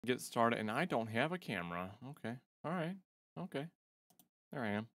get started, and I don't have a camera. Okay. All right. Okay. There I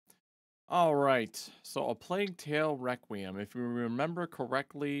am. All right. So A Plague Tale Requiem. If you remember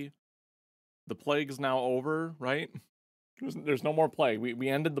correctly, the plague's now over, right? There's no more plague. We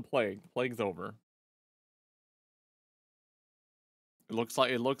ended the plague. The plague's over. It looks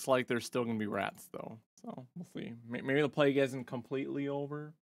like there's still gonna be rats though. So we'll see. Maybe the plague isn't completely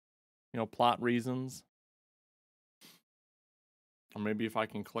over. You know, plot reasons. Or maybe if I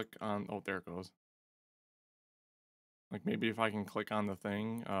can click on, oh, there it goes. Like maybe if I can click on the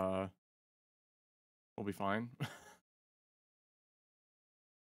thing, we'll be fine.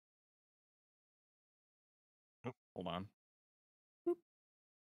 Oh, hold on. Boop.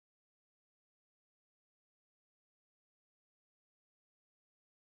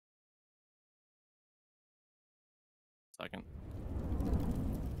 Second.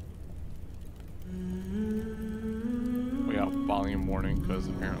 We have volume warning because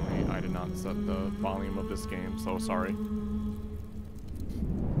apparently I did not set the volume of this game, so sorry.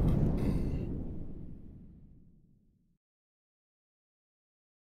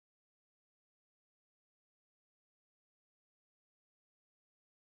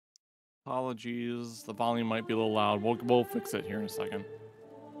 Apologies, the volume might be a little loud. We'll fix it here in a second.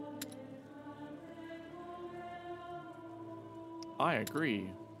 I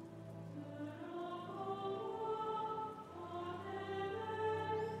agree.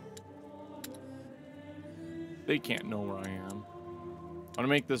 They can't know where I am. I'm gonna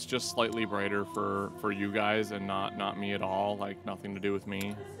make this just slightly brighter for you guys and not me at all. Like nothing to do with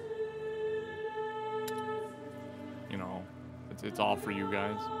me. You know, it's all for you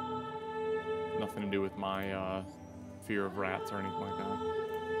guys. Nothing to do with my fear of rats or anything like that.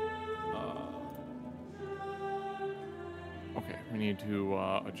 Okay, we need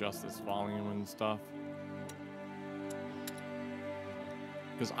to adjust this volume and stuff.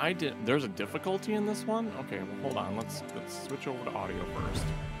 Because there's a difficulty in this one? Okay, well hold on, let's switch over to audio first.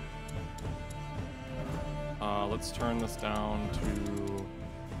 Let's turn this down to,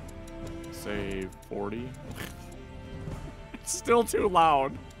 say, 40. It's still too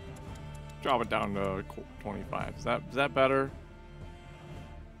loud. Drop it down to 25. Is that better?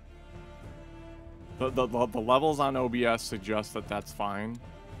 The levels on OBS suggest that that's fine.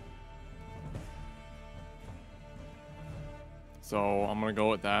 So I'm gonna go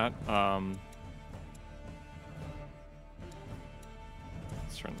with that.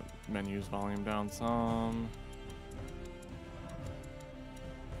 Let's turn the menu's volume down some.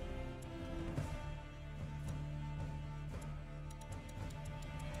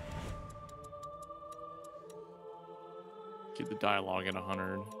 Keep the dialogue at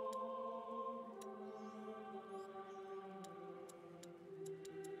 100.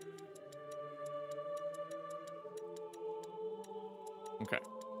 Okay.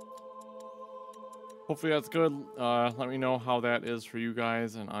 Hopefully that's good. Let me know how that is for you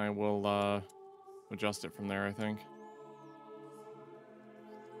guys, and I will adjust it from there, I think.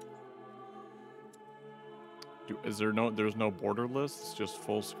 There's no border list, it's just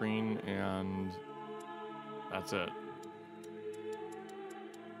full screen, and that's it.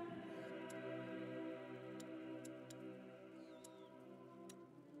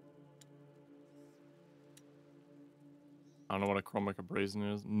 I don't know what a chromic abrasion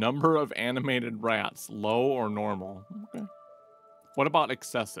is. Number of animated rats, low or normal? Okay. What about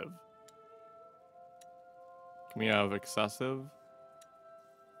excessive? Can we have excessive?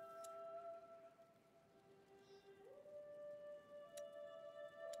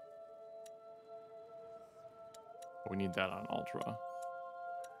 We need that on ultra.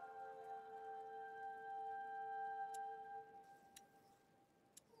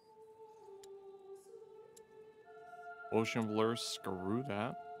 Ocean blur, screw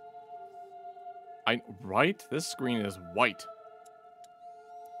that. Right? This screen is white.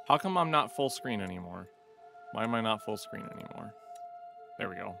 How come I'm not full screen anymore? Why am I not full screen anymore? There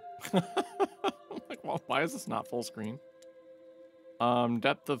we go. Like, well, why is this not full screen?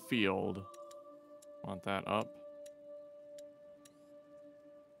 Depth of field. Want that up.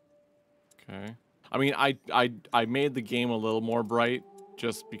 Okay. I mean, I made the game a little more bright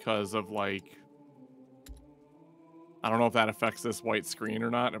just because of, like, I don't know if that affects this white screen or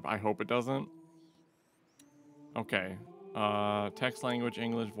not. I hope it doesn't. Okay. Text language,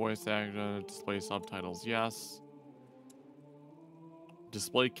 English, voice actor, display subtitles, yes.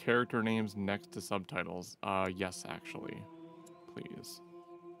 Display character names next to subtitles. Yes, actually. Please.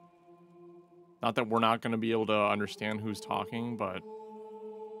 Not that we're not going to be able to understand who's talking, but...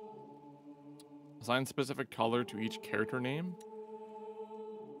 Assign specific color to each character name?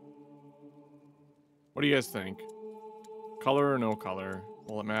 What do you guys think? Color or no color?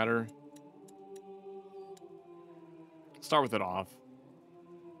 Will it matter? Start with it off.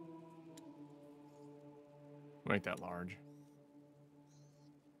 Make that large.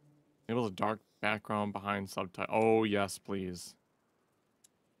 Enable the dark background behind subtitle. Oh, yes, please.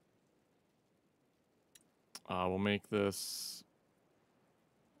 We'll make this...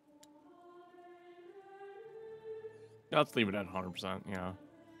 Yeah, let's leave it at 100%, yeah.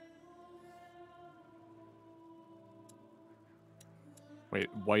 Wait,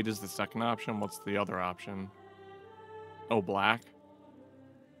 white is the second option? What's the other option? Oh, black?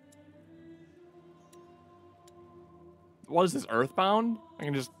 What is this, Earthbound? I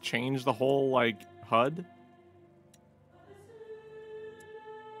can just change the whole, like, HUD?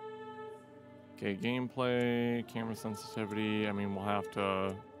 Okay, gameplay, camera sensitivity. I mean, we'll have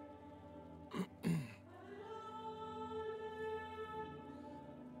to...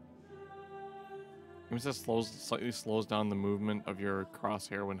 It says slightly slows down the movement of your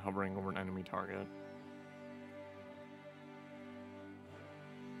crosshair when hovering over an enemy target.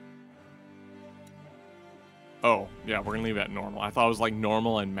 Oh, yeah, we're gonna leave it at normal. I thought it was like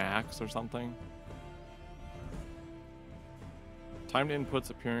normal and max or something. Timed inputs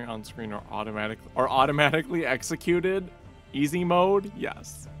appearing on screen are automatically executed. Easy mode,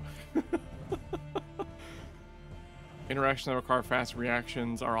 yes. Interactions that require fast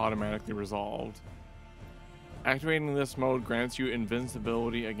reactions are automatically resolved. Activating this mode grants you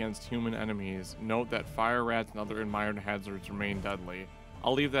invincibility against human enemies. Note that fire rats and other admired hazards remain deadly.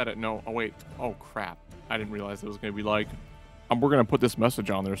 I'll leave that at no. Oh, wait. Oh, crap. I didn't realize it was going to be like, we're going to put this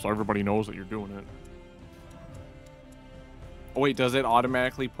message on there so everybody knows that you're doing it. Oh, wait. Does it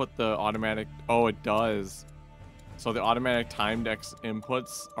automatically put the automatic? Oh, it does. So the automatic timed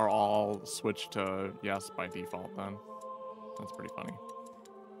inputs are all switched to yes by default then. That's pretty funny.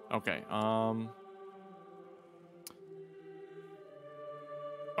 Okay.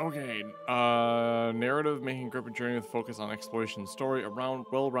 Okay, narrative making a gripping journey with focus on exploration story, a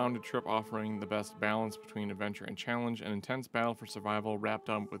well-rounded trip offering the best balance between adventure and challenge, an intense battle for survival wrapped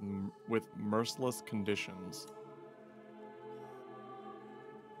up with merciless conditions.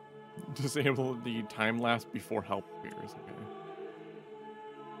 Disable the time lapse before help appears, okay.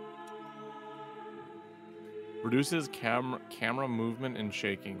 Reduces camera movement and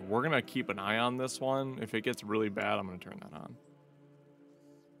shaking. We're gonna keep an eye on this one. If it gets really bad, I'm gonna turn that on.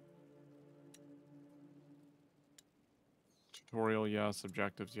 Tutorial, yes.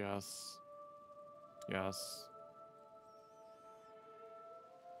 Objectives, yes. Yes.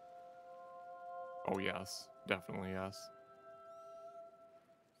 Oh, yes. Definitely yes.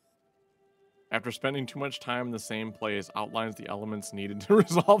 After spending too much time in the same place, outlines the elements needed to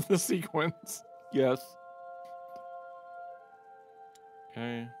resolve the sequence. Yes.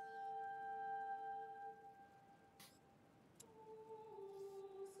 Okay.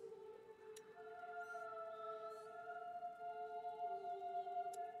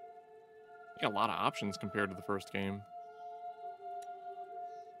 You got a lot of options compared to the first game.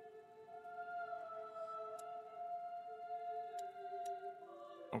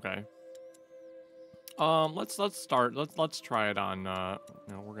 Okay. Let's start. Let's try it on.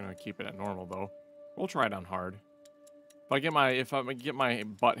 You know, we're gonna keep it at normal though. We'll try it on hard. If I get my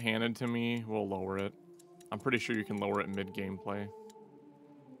butt handed to me, we'll lower it. I'm pretty sure you can lower it mid gameplay.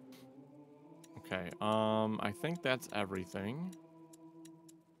 Okay. I think that's everything.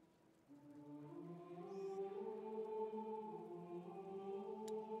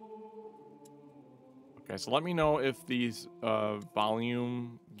 Okay, so let me know if these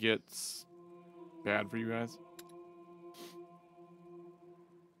volume gets bad for you guys.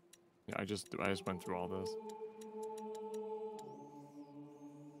 Yeah, I just went through all this.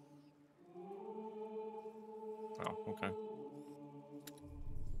 Oh, okay.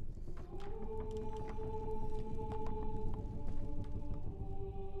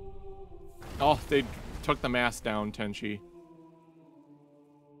 Oh, they took the mask down, Tenchi.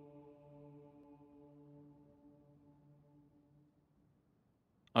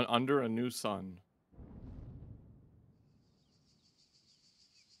 Under a new sun.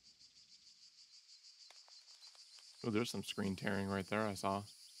 Oh, there's some screen tearing right there, I saw.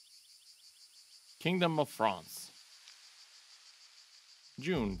 Kingdom of France.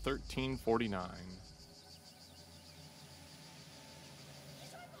 June 1349.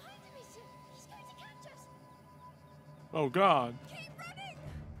 He's right behind him, he's going to catch us. Oh, God. Keep running.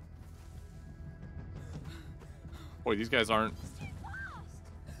 Boy, these guys aren't... He's too fast.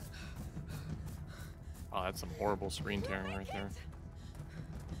 Oh, that's some horrible screen tearing right there.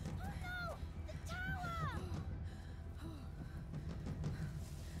 Oh no, the tower.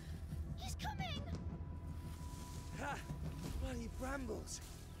 He's coming. Ha! Bloody brambles.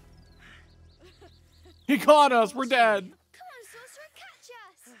 He caught us. We're dead. Come on, sorcerer, catch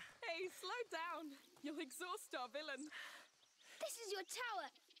us. Hey, slow down. You'll exhaust our villain. This is your tower.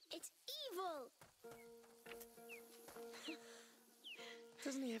 It's evil.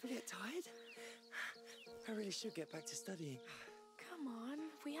 Doesn't he ever get tired? I really should get back to studying. Come on,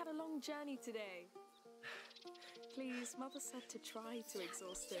 we had a long journey today. Please, Mother said to try to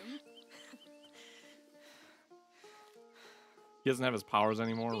exhaust him. He doesn't have his powers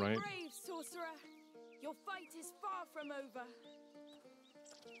anymore, Be right? brave, sorcerer. Your fight is far from over.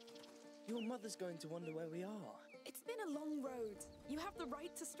 Your mother's going to wonder where we are. It's been a long road. You have the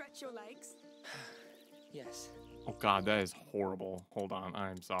right to stretch your legs. Yes. Oh god, that is horrible. Hold on,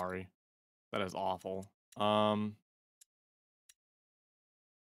 I'm sorry. That is awful.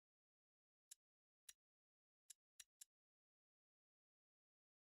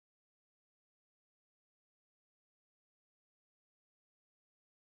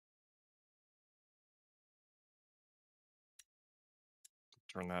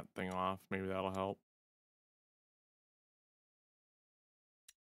 Turn that thing off. Maybe that'll help.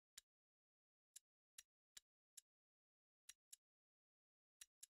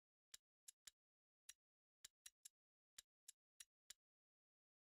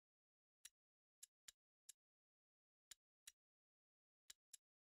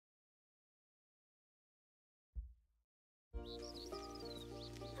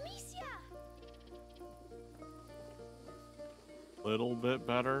 Amicia! Little bit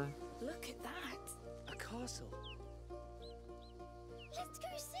better. Look at that. A castle. Let's go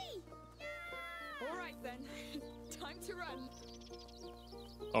see. All right then. Time to run.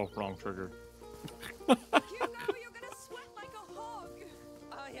 Oh, wrong trigger. You know you're gonna sweat like a hog.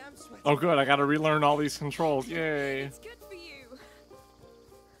 I am sweating. Oh good, I gotta relearn all these controls. Yay. It's good for you.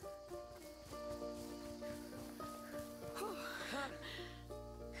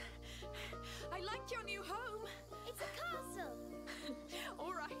 I like your new home. It's a castle.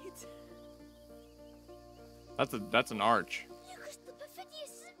 All right. That's an arch. Lucas the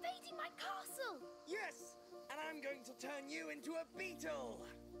Perfidious is invading my castle. Yes! And I'm going to turn you into a beetle!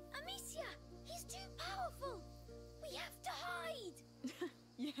 Amicia, he's too powerful. We have to hide.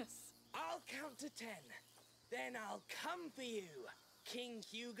 Yes. I'll count to 10. Then I'll come for you, King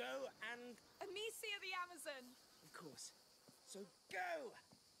Hugo and... Amicia the Amazon. Of course. So go!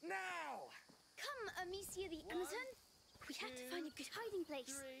 Now! Come, Amicia the Amazon. We have to find a good hiding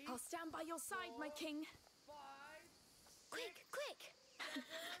place. I'll stand by your side, my king. Quick, quick.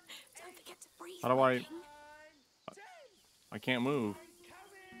 Don't forget to breathe. How do my I- king. I can't move.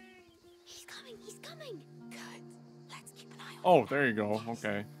 He's coming, he's coming. Good. Let's keep an eye on. Oh, there you go.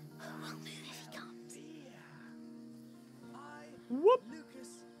 Okay. We'll move if he comes. Whoop.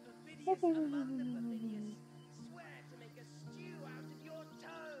 Lucas, Perfidious among the Perfidious, swear to make a stew out of your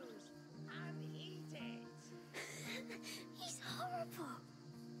toes and eat it. He's horrible.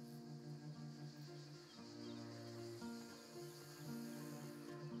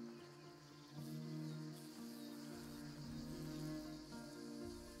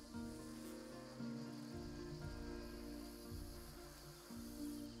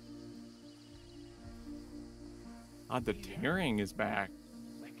 Ah, the tearing is back.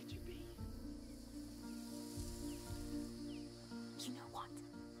 Where could you be? You know what?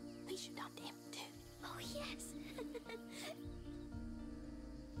 We should hunt him too. Oh, yes.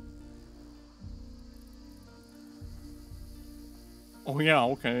 Oh yeah,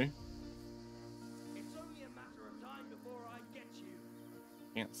 okay. It's only a matter of time before I get you.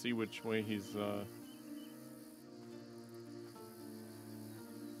 Can't see which way he's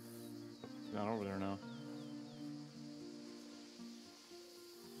not over there now.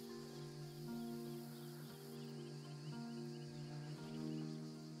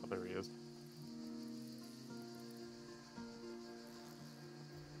 Oh, there he is.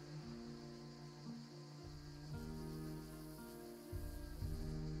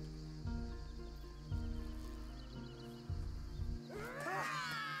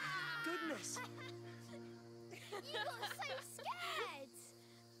 Goodness! You got so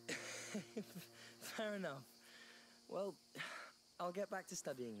scared. Fair enough. Well, I'll get back to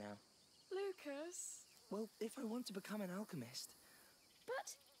studying now. Lucas. Well, if I want to become an alchemist,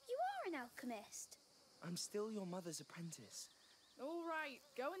 But you are an alchemist. I'm still your mother's apprentice. All right,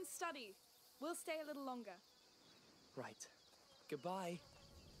 go and study. We'll stay a little longer. Right. Goodbye.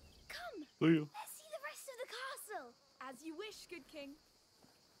 Come, See you. let's see the rest of the castle. As you wish, good king.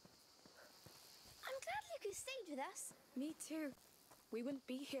 I'm glad Lucas stayed with us. Me too. We wouldn't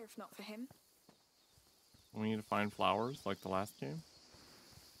be here if not for him. We need to find flowers like the last game.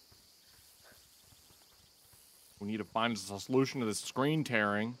 We need to find a solution to this screen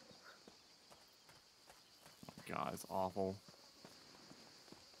tearing. God, it's awful.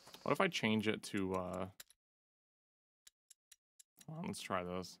 What if I change it to, hold on, let's try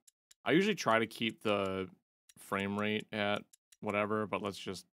this. I usually try to keep the frame rate at whatever, but let's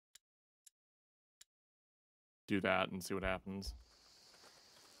just do that and see what happens.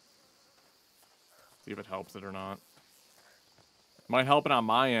 See if it helps it or not. Might help it on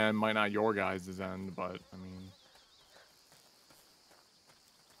my end, might not your guys' end, but, I mean...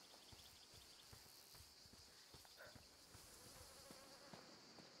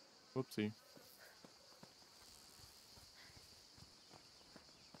 Whoopsie.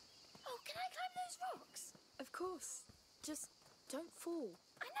 Oh, can I climb those rocks? Of course. Just don't fall.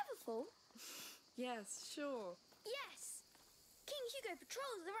 I never fall. Yes, sure. Yes! King Hugo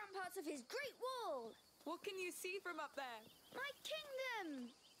patrols the ramparts of his great wall. What can you see from up there? My kingdom!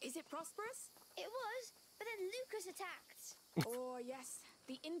 Is it prosperous? It was, but then Lucas attacked. Oh, yes.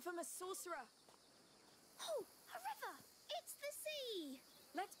 The infamous sorcerer. Oh, a river! It's the sea!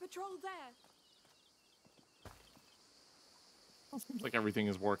 Let's patrol there. Seems like everything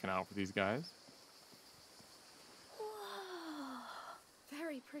is working out for these guys. Whoa!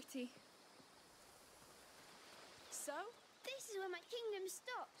 Very pretty. So, This is where my kingdom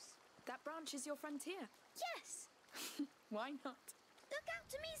stops. that branch is your frontier. Yes! Why not? Look out,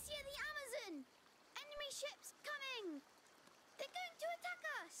 Demetia the Amazon! Enemy ships coming! They're going to attack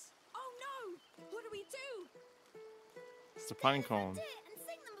us! Oh no! What do we do? It's a pine cone. Lift it and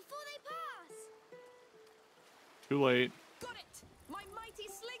sink them before they pass! Too late. Got it! My mighty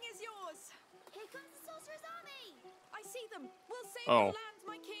sling is yours! Here comes the sorcerer's army! I see them! We'll save Oh. your land,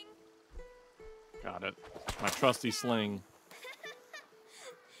 my king! Got it. My trusty sling.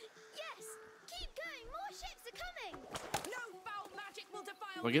 Yes! Keep going! More ships are coming! No foul magic will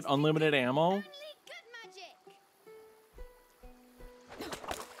defile Do I this get unlimited ammo? Only good magic!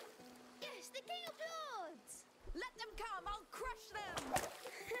 Yes, the king applauds! Let them come! I'll crush them!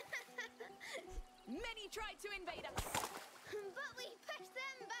 Many tried to invade us, But we pushed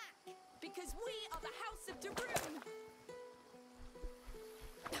them back! because we are the House of Darun!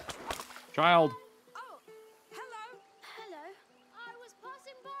 Child. Oh, hello! Hello? I was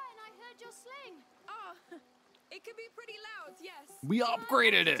passing by and I heard your sling. Oh, it can be pretty loud, yes. We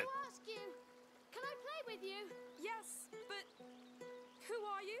upgraded it. To ask you, can I play with you? Yes, but who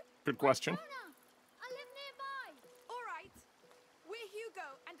are you? Good question. Tona, I live nearby. All right, we're Hugo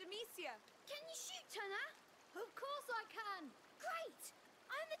and Amicia. Can you shoot, Tona? Of course I can. Great!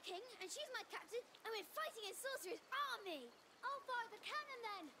 I'm the king and she's my captain and we're fighting a sorcerer's army. I'll fire the cannon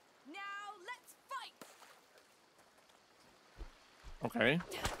then. Now let's fight! Okay.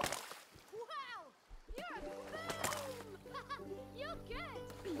 Wow! You're boom! You're good.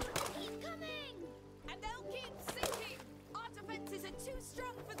 Keep coming. And they'll keep sinking. Our defenses are too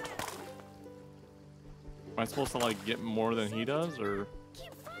strong for them. Am I supposed to, like, get more than he does, or...?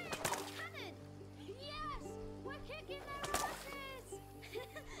 Keep firing the cannon. Yes, we're kicking their asses.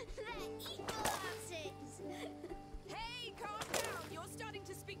 Their equal asses. Hey, calm down. You're starting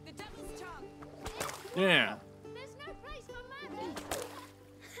to speak the devil's tongue. Yeah. There's no place for madness.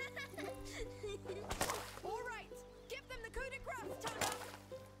 All right, give them the coup de grace, Tona.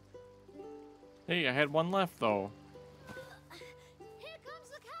 Hey, I had one left, though. Here comes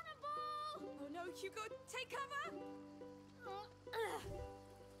the cannonball. Oh no, Hugo, take cover.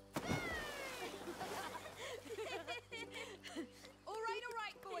 All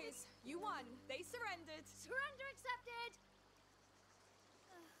right, boys. You won. They surrendered. Surrender accepted.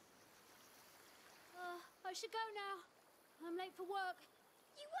 I should go now. I'm late for work.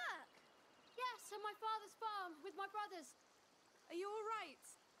 You work? Yes, on my father's farm with my brothers. Are you all right?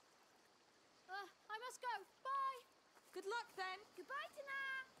 I must go. Bye. Good luck then. Goodbye, Tana.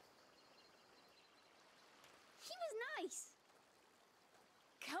 He was nice.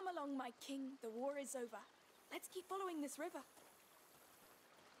 Come along, my king. The war is over. Let's keep following this river.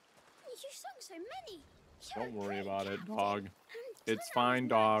 You sung so many. Don't worry about it, captain. dog. And It's Tana fine, was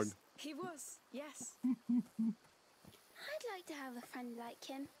dog. nice. He was, yes. I'd like to have a friend like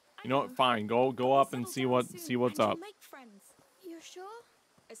him. I You know what? Fine. Go We'll up and settle see down what soon, what's and up. you'll make friends You're sure?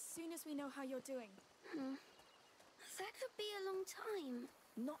 as soon as we know how you're doing. That could be a long time.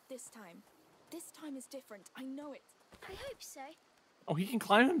 Not this time. This time is different. I know it. I hope so. Oh, he can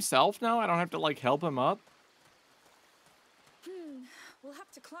climb himself now? I don't have to, like, help him up? We'll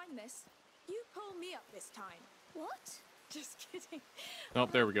have to climb this. You pull me up this time. What? Just kidding. Oh,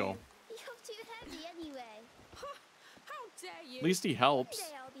 there we go. You're too heavy anyway. How dare you? At least he helps. One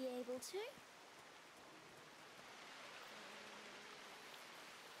day I'll be able to.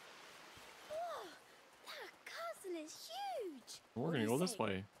 Whoa, that castle is huge. We're What do gonna you go this say?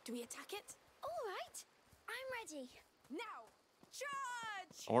 way. Do we attack it? All right, I'm ready. ready. Now,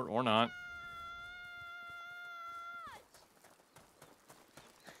 charge! Or not.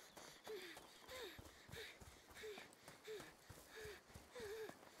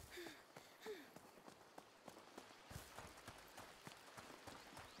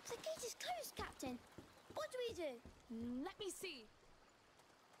 The gate is closed, Captain. What do we do? Let me see.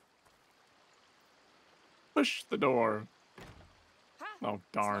 Push the door. Huh? Oh,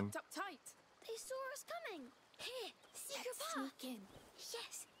 darn. It's locked up tight. They saw us coming. Here, secret Let's path. sneak in.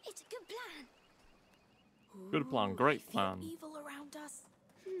 Yes, it's a good plan. Good plan, Ooh, great I feel plan. evil around us.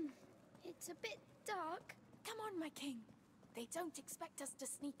 It's a bit dark. Come on, my king. They don't expect us to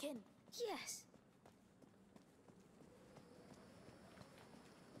sneak in. Yes.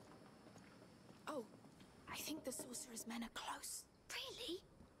 Oh, I think the sorcerer's men are close. Really?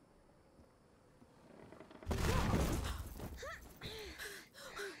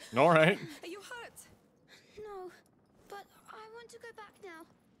 All right. Are you hurt? No, but I want to go back now.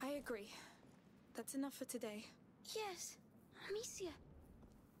 I agree. That's enough for today. Yes, Amicia.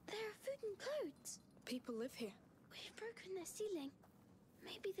 There are food and clothes. People live here. We've broken their ceiling.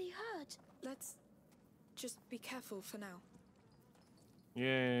 Maybe they heard. Let's just be careful for now.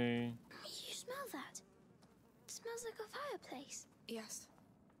 Yay. You smell that? It smells like a fireplace. Yes.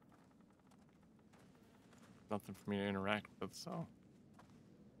 Nothing for me to interact with, so.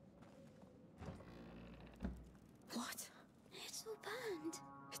 What? It's all burned.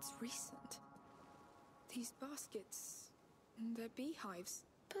 It's recent. These baskets, they're beehives.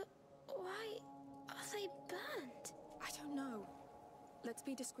 But why are they burned? I don't know. Let's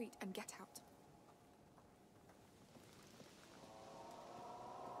be discreet and get out.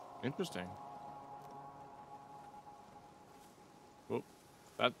 Interesting. Whoop.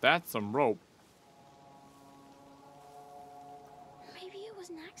 That's some rope. Maybe it was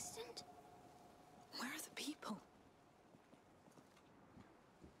an accident? Where are the people?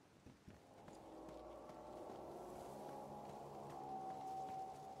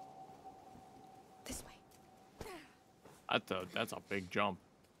 This way. That's a big jump.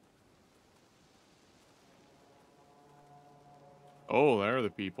 Oh, there are the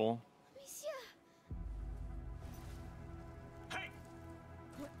people. Amicia! Hey!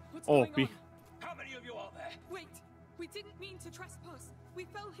 What's Oh, going on? How many of you are there? Wait, we didn't mean to trespass. We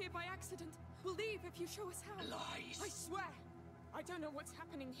fell here by accident. We'll leave if you show us how. Lies! I swear. I don't know what's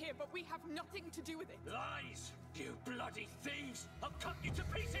happening here, but we have nothing to do with it. Lies! You bloody thieves! I'll cut you to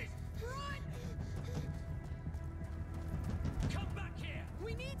pieces! Run! Come back here!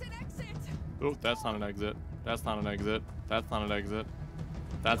 We need an exit! Oh, that's not an exit. That's not an exit. That's not an exit.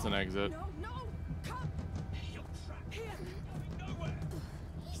 That's an exit. No, no! Come! You're trapped! Here! Going nowhere!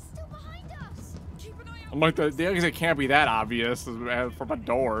 He's still behind us! Keep an eye out! I'm like, the exit can't be that obvious from a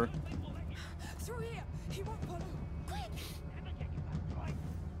door. Through here! He won't follow! Quick!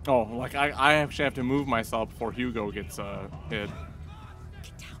 Oh, like I actually have to move myself before Hugo gets hit.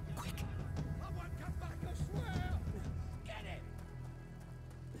 Get down, quick! I won't come back, I swear! Get him!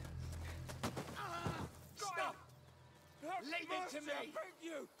 Stop! Leave it to me!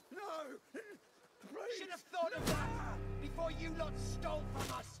 You! No! Please! Should have thought of that before you lot stole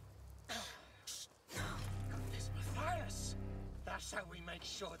from us! Goodness, Matthias! That's how we make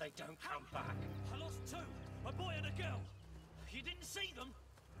sure they don't come back. I lost two! A boy and a girl! You didn't see them?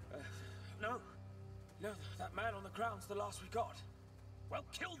 No. No, that man on the ground's the last we got. Well,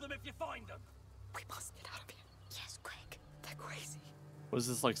 kill them if you find them! We must get out of here. Yes, quick. They're crazy. Was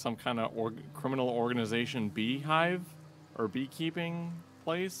this like some kind of criminal organization beehive or beekeeping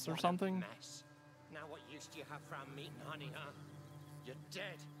place or What a something? mess. Now what use do you have for our meat and honey, huh? You're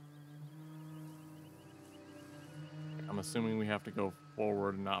dead. I'm assuming we have to go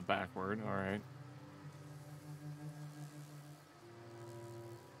forward and not backward. All right.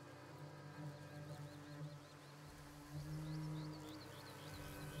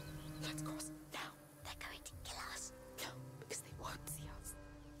 Let's cross now. They're going to kill us. No, because they won't see us.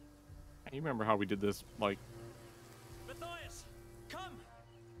 You remember how we did this? Like, Matthias! Come!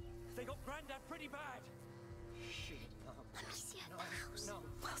 They got Grandad pretty bad! Shit, Mum. Amicia, the house. No,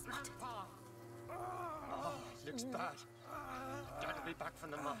 Well spotted. Grandpa. Oh, it looks bad. Dad'll be back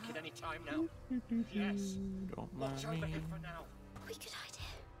from the market any time now. Yes. don't Watch mind over me. him for now. We could hide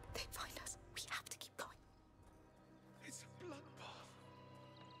here. They'd find us. We have to keep going. It's a bloodbath.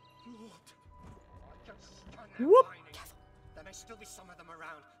 Lord. Just stand there Whoop. whining. There may still be some of them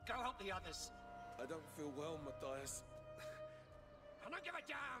around. Go help the others. I don't feel well, Matthias. I don't give a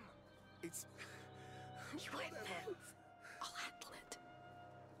damn. It's... You won't move. I'll handle it.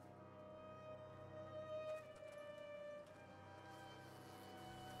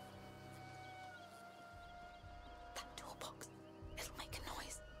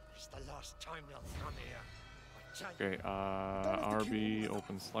 the last time they'll come here. I tell you. Okay, RB,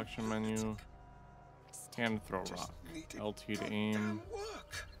 open selection menu. Hand throw rock. LT to aim.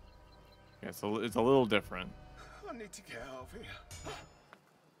 Work. Yeah, so it's a little different. I need to get out of here.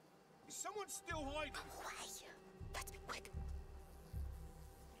 Is someone still hiding? Away! Let's be quick.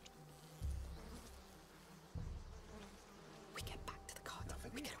 We get back to the cart.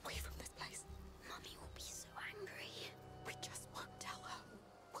 We get away from this place. Mummy will be so angry. We just won't tell her.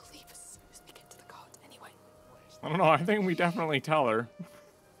 We'll leave as soon as we get to the cart anyway. I don't know, I think we definitely tell her.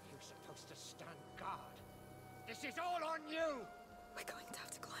 You're supposed to stand guard. This is all on you! We're going to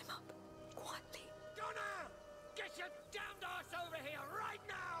have to climb up. Quietly. Donna! Get your damned ass over here right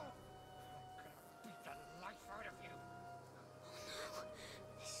now! I'm gonna beat the life out of you. Oh no,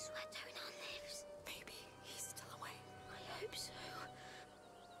 this is where Tonan lives. Maybe he's still away. I hope so.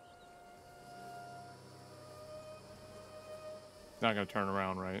 Not gonna turn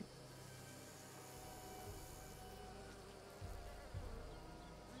around, right?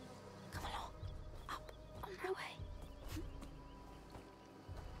 Come along. Up, on my way.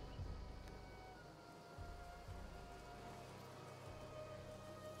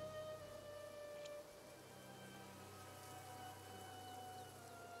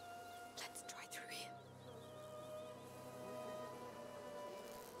 Let's try through here.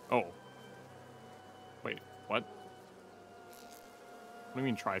 Oh. Wait, what? What do you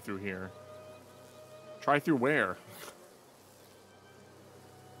mean try through here? Try through where?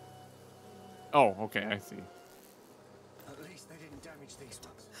 Oh, okay, I see. At least they didn't damage these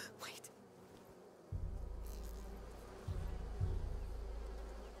ones. Wait.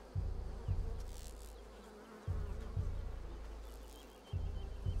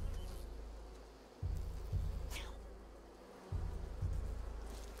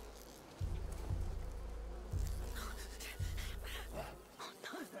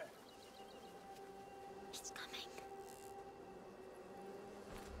 It's coming.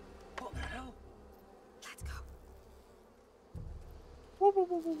 What the hell? Let's go.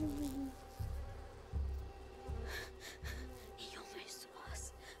 He almost saw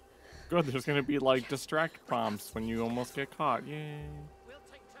us. Good, there's gonna be like distract prompts when you almost get caught. Yay. We'll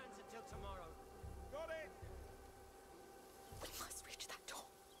take turns until tomorrow. Got it. We must reach that door.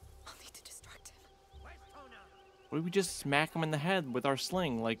 I'll need to distract him. Where's Tona? What if we just smack him in the head with our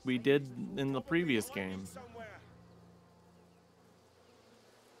sling like we did in the previous game? Somewhere.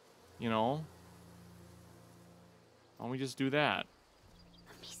 You know? Why don't we just do that?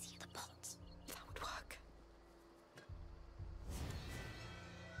 Let me see the pots. That would work.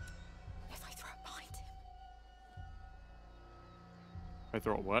 If I throw it behind him. I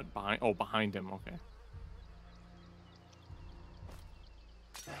throw a what? Behind? Oh, behind him. Okay.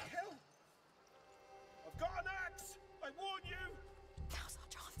 The hell? I've got an axe. I warn you. Now's our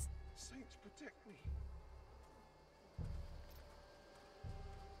chance. Saints protect me.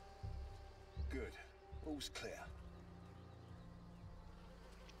 Good. All's clear.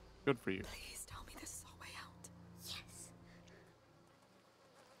 Good for you. Please tell me this is our way out. Yes.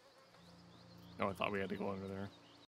 Oh, I thought we had to go under there.